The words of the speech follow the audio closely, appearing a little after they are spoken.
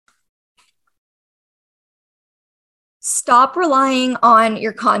Stop relying on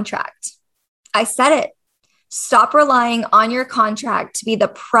your contract. I said it. Stop relying on your contract to be the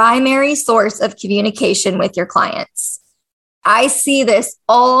primary source of communication with your clients. I see this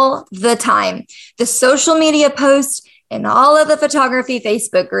all the time. The social media posts and all of the photography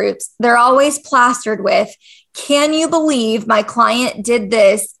Facebook groups, they're always plastered with, can you believe my client did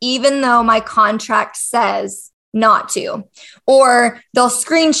this even though my contract says not to? Or they'll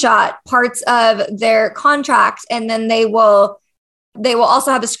screenshot parts of their contract and then they will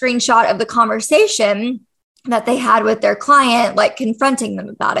also have a screenshot of the conversation that they had with their client, like confronting them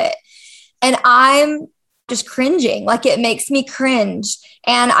about it. And I'm just cringing, like it makes me cringe.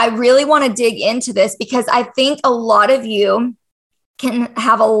 And I really want to dig into this because I think a lot of you can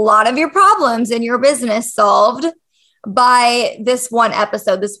have a lot of your problems in your business solved by this one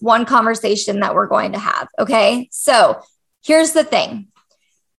episode, this one conversation that we're going to have. Okay. So here's the thing.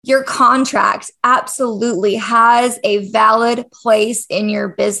 Your contract absolutely has a valid place in your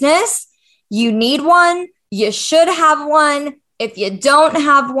business. You need one. You should have one. If you don't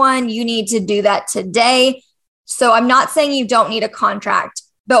have one, you need to do that today. So I'm not saying you don't need a contract,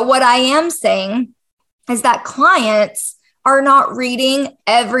 but what I am saying is that clients are not reading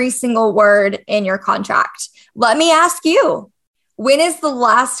every single word in your contract. Let me ask you, when is the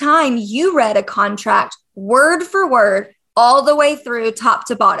last time you read a contract word for word all the way through top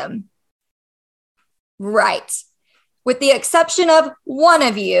to bottom? Right. With the exception of one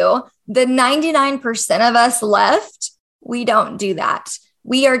of you, the 99% of us left, we don't do that.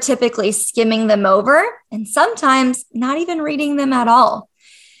 We are typically skimming them over and sometimes not even reading them at all.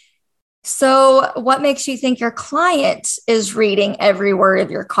 So what makes you think your client is reading every word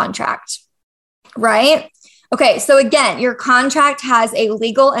of your contract? Right? Okay, so again, your contract has a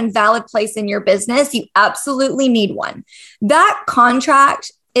legal and valid place in your business. You absolutely need one. That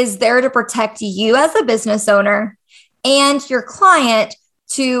contract is there to protect you as a business owner and your client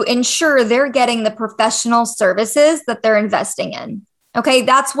to ensure they're getting the professional services that they're investing in. Okay,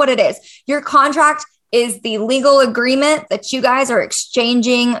 that's what it is. Your contract is the legal agreement that you guys are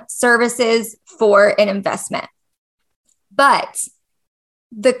exchanging services for an investment. But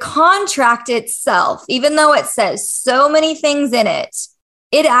the contract itself, even though it says so many things in it,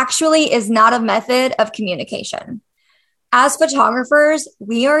 it actually is not a method of communication. As photographers,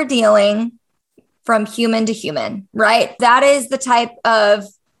 we are dealing from human to human, right? That is the type of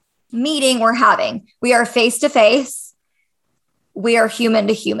meeting we're having. We are face to face. We are human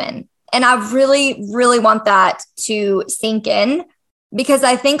to human. And I really, really want that to sink in because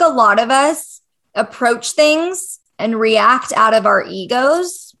I think a lot of us approach things and react out of our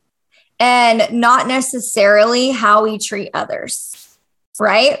egos and not necessarily how we treat others,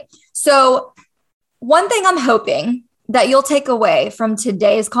 right? So one thing I'm hoping that you'll take away from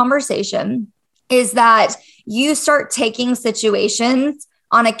today's conversation is that you start taking situations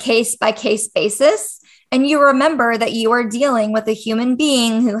on a case-by-case basis. And you remember that you are dealing with a human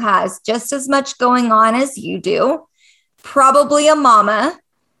being who has just as much going on as you do, probably a mama,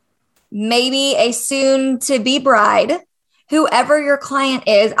 maybe a soon-to-be bride, whoever your client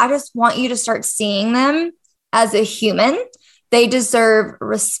is. I just want you to start seeing them as a human. They deserve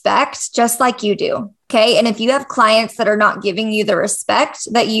respect just like you do. Okay. And if you have clients that are not giving you the respect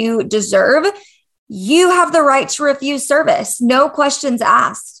that you deserve, you have the right to refuse service. No questions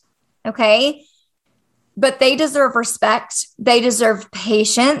asked. Okay. But they deserve respect. They deserve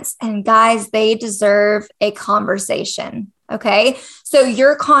patience. And guys, they deserve a conversation. Okay. So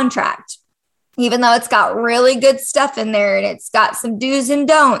your contract, even though it's got really good stuff in there and it's got some do's and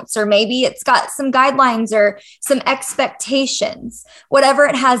don'ts, or maybe it's got some guidelines or some expectations, whatever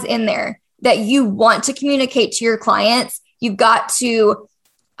it has in there that you want to communicate to your clients, you've got to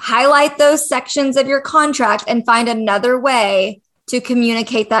highlight those sections of your contract and find another way to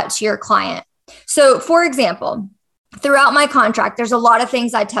communicate that to your client. So for example, throughout my contract, there's a lot of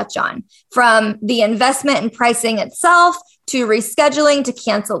things I touch on, from the investment and pricing itself to rescheduling to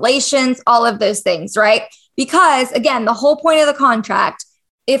cancellations, all of those things, right? Because again, the whole point of the contract,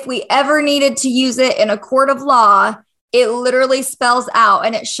 if we ever needed to use it in a court of law, it literally spells out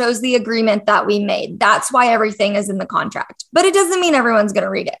and it shows the agreement that we made. That's why everything is in the contract, but it doesn't mean everyone's going to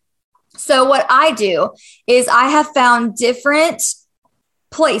read it. So what I do is I have found different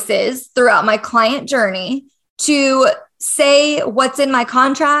places throughout my client journey to say what's in my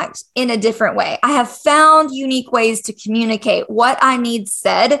contract in a different way. I have found unique ways to communicate what I need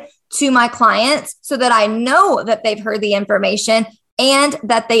said to my clients so that I know that they've heard the information and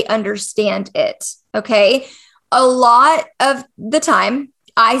that they understand it. Okay. A lot of the time,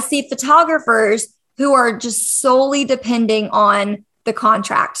 I see photographers who are just solely depending on the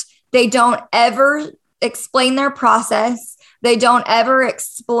contract. They don't ever explain their process. They don't ever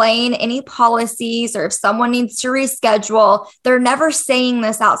explain any policies, or if someone needs to reschedule, they're never saying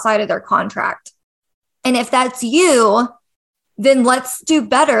this outside of their contract. And if that's you, then let's do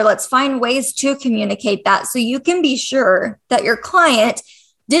better. Let's find ways to communicate that so you can be sure that your client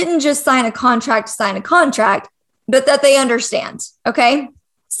didn't just sign a contract, but that they understand. Okay.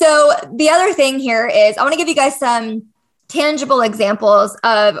 So the other thing here is I want to give you guys some tangible examples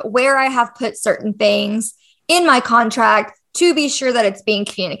of where I have put certain things in my contract to be sure that it's being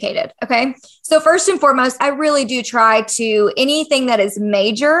communicated. Okay. So first and foremost, I really do try to, anything that is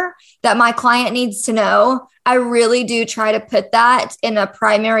major that my client needs to know, I really do try to put that in a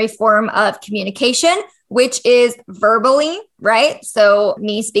primary form of communication, which is verbally, right? So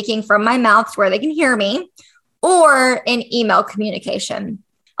me speaking from my mouth where they can hear me, or in email communication.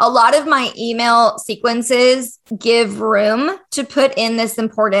 A lot of my email sequences give room to put in this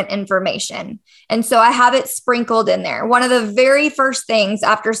important information. And so I have it sprinkled in there. One of the very first things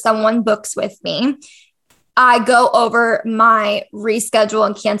after someone books with me, I go over my reschedule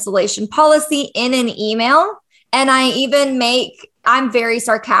and cancellation policy in an email. And I even I'm very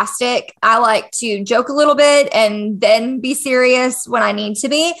sarcastic. I like to joke a little bit and then be serious when I need to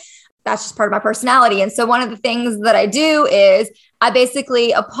be. That's just part of my personality. And so one of the things that I do is I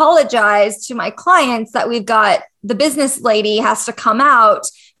basically apologize to my clients that we've got the business lady has to come out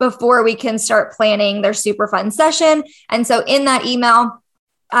before we can start planning their super fun session. And so in that email,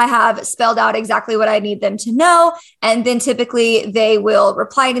 I have spelled out exactly what I need them to know. And then typically they will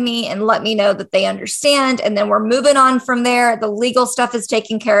reply to me and let me know that they understand. And then we're moving on from there. The legal stuff is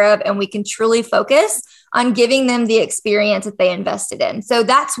taken care of, and we can truly focus on giving them the experience that they invested in. So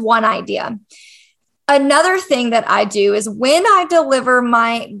that's one idea. Another thing that I do is when I deliver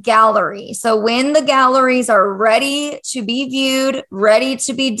my gallery. So when the galleries are ready to be viewed, ready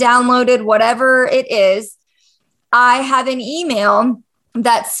to be downloaded, whatever it is, I have an email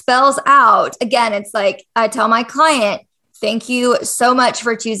that spells out, again, it's like I tell my client, thank you so much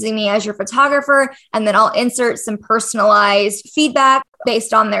for choosing me as your photographer. And then I'll insert some personalized feedback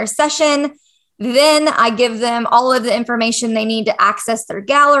based on their session. Then I give them all of the information they need to access their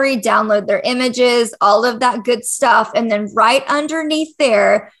gallery, download their images, all of that good stuff. And then right underneath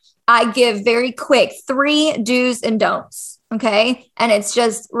there, I give very quick 3 do's and don'ts. Okay. And it's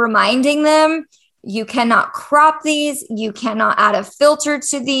just reminding them, you cannot crop these. You cannot add a filter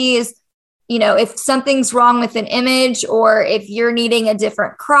to these. You know, if something's wrong with an image or if you're needing a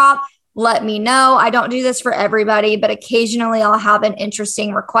different crop, let me know. I don't do this for everybody, but occasionally I'll have an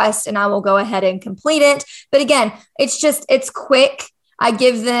interesting request and I will go ahead and complete it. But again, it's quick. I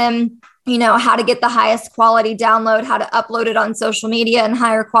give them, how to get the highest quality download, how to upload it on social media and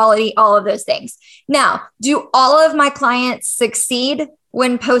higher quality, all of those things. Now, do all of my clients succeed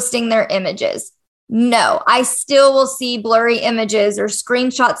when posting their images? No, I still will see blurry images or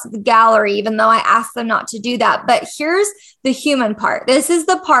screenshots of the gallery, even though I ask them not to do that. But here's the human part. This is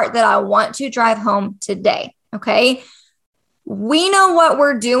the part that I want to drive home today. Okay. We know what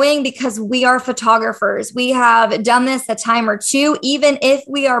we're doing because we are photographers. We have done this a time or two, even if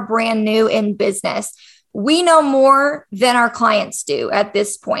we are brand new in business. We know more than our clients do at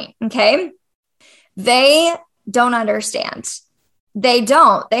this point. Okay. They don't understand. They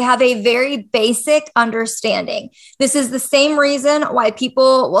don't. They have a very basic understanding. This is the same reason why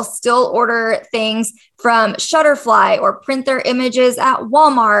people will still order things from Shutterfly or print their images at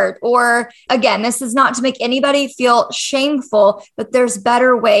Walmart. Or again, this is not to make anybody feel shameful, but there's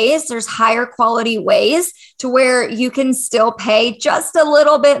better ways. There's higher quality ways to where you can still pay just a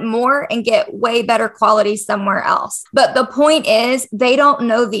little bit more and get way better quality somewhere else. But the point is, they don't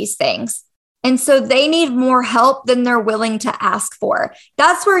know these things. And so they need more help than they're willing to ask for.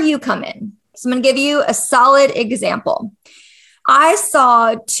 That's where you come in. So I'm going to give you a solid example. I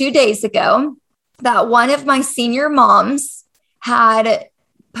saw 2 days ago that one of my senior moms had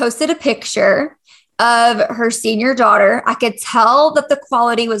posted a picture of her senior daughter. I could tell that the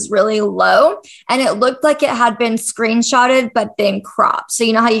quality was really low and it looked like it had been screenshotted, but then cropped. So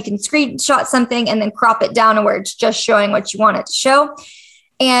you know how you can screenshot something and then crop it down to where it's just showing what you want it to show.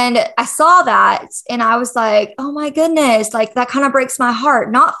 And I saw that and I was like, oh my goodness, like that kind of breaks my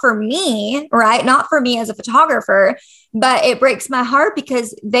heart. Not for me, right? Not for me as a photographer, but it breaks my heart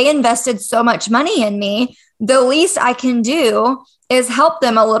because they invested so much money in me. The least I can do is help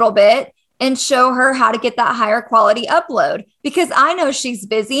them a little bit and show her how to get that higher quality upload because I know she's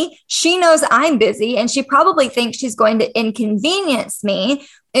busy. She knows I'm busy and she probably thinks she's going to inconvenience me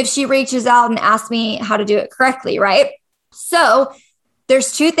if she reaches out and asks me how to do it correctly, right? So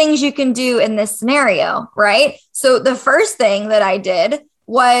there's 2 things you can do in this scenario, right? So the first thing that I did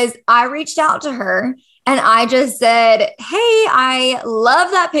was I reached out to her and I just said, hey, I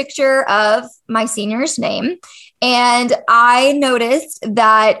love that picture of my senior's name. And I noticed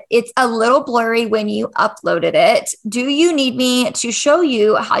that it's a little blurry when you uploaded it. Do you need me to show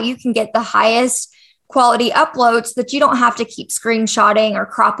you how you can get the highest quality uploads that you don't have to keep screenshotting or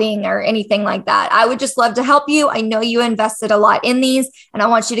cropping or anything like that? I would just love to help you. I know you invested a lot in these and I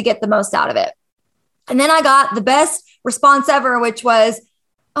want you to get the most out of it. And then I got the best response ever, which was,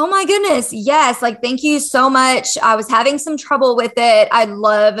 oh my goodness, yes, like thank you so much. I was having some trouble with it. I'd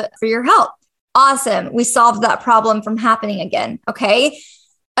love for your help. Awesome. We solved that problem from happening again. Okay.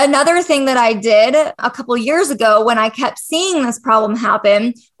 Another thing that I did a couple of years ago when I kept seeing this problem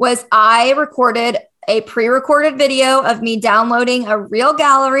happen was I recorded a pre-recorded video of me downloading a real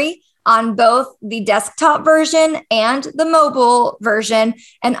gallery on both the desktop version and the mobile version.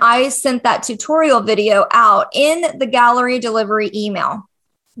 And I sent that tutorial video out in the gallery delivery email.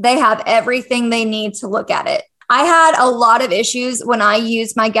 They have everything they need to look at it. I had a lot of issues when I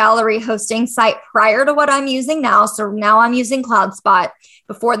used my gallery hosting site prior to what I'm using now. So now I'm using CloudSpot.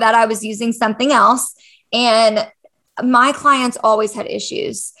 Before that, I was using something else. And my clients always had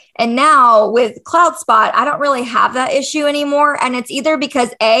issues. And now with CloudSpot, I don't really have that issue anymore. And it's either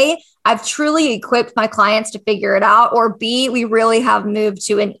because A, I've truly equipped my clients to figure it out, or B, we really have moved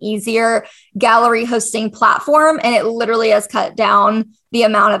to an easier gallery hosting platform. And it literally has cut down the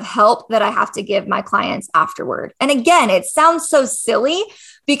amount of help that I have to give my clients afterward. And again, it sounds so silly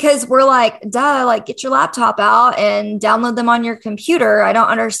because we're like, duh, like get your laptop out and download them on your computer. I don't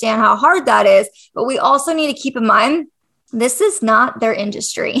understand how hard that is. But we also need to keep in mind, this is not their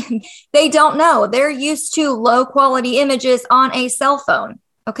industry. They don't know. They're used to low quality images on a cell phone.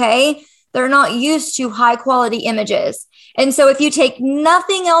 Okay. They're not used to high quality images. And so if you take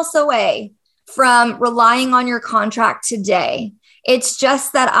nothing else away from relying on your contract today, it's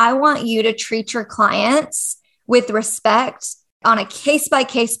just that I want you to treat your clients with respect on a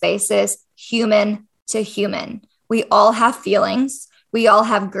case-by-case basis, human to human. We all have feelings. We all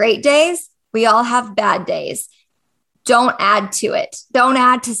have great days. We all have bad days. Don't add to it. Don't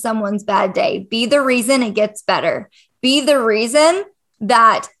add to someone's bad day. Be the reason it gets better. Be the reason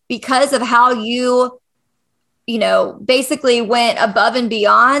that because of how you basically went above and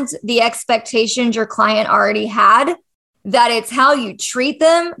beyond the expectations your client already had, that it's how you treat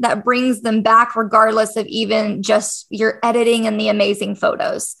them that brings them back, regardless of even just your editing and the amazing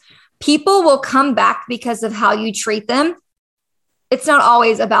photos. People will come back because of how you treat them. It's not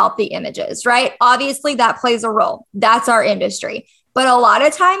always about the images, right? Obviously, that plays a role. That's our industry. But a lot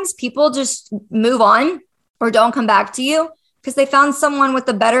of times people just move on or don't come back to you because they found someone with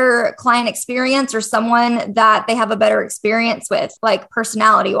a better client experience or someone that they have a better experience with, like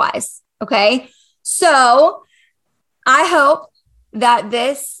personality wise. Okay. So I hope that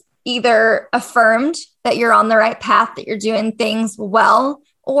this either affirmed that you're on the right path, that you're doing things well,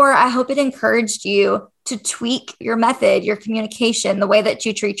 or I hope it encouraged you to tweak your method, your communication, the way that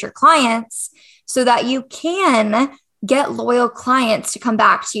you treat your clients so that you can get loyal clients to come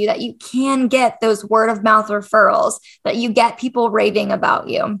back to you, that you can get those word of mouth referrals, that you get people raving about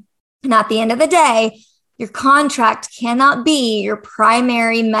you. And at the end of the day, your contract cannot be your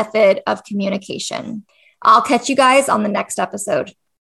primary method of communication. I'll catch you guys on the next episode.